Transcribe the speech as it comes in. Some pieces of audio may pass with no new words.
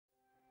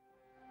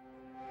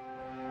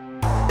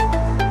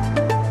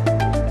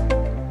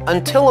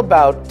Until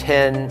about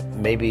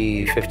 10,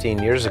 maybe 15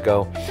 years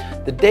ago,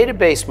 the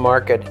database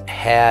market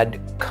had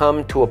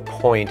come to a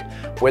point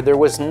where there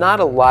was not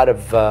a lot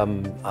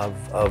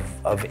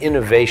of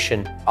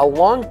innovation.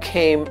 Along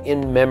came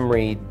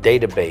InMemory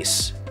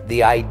Database,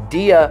 the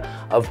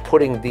idea of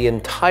putting the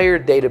entire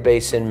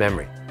database in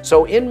memory.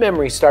 So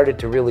InMemory started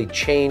to really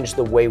change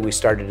the way we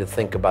started to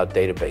think about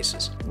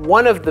databases.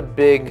 One of the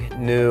big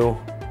new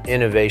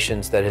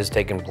innovations that has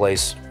taken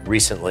place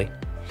recently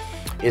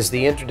is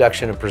the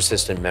introduction of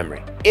persistent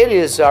memory. It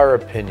is our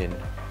opinion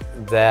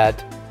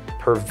that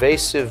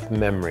pervasive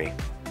memory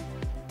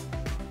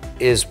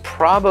is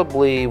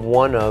probably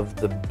one of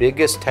the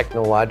biggest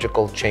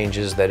technological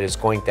changes that is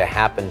going to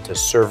happen to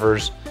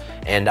servers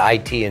and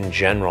IT in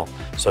general.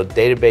 So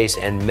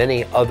database and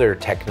many other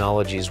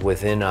technologies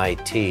within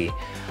IT,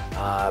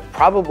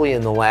 probably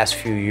in the last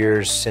few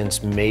years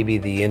since maybe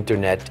the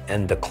internet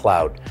and the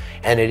cloud.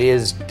 And it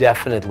is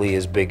definitely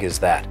as big as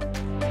that.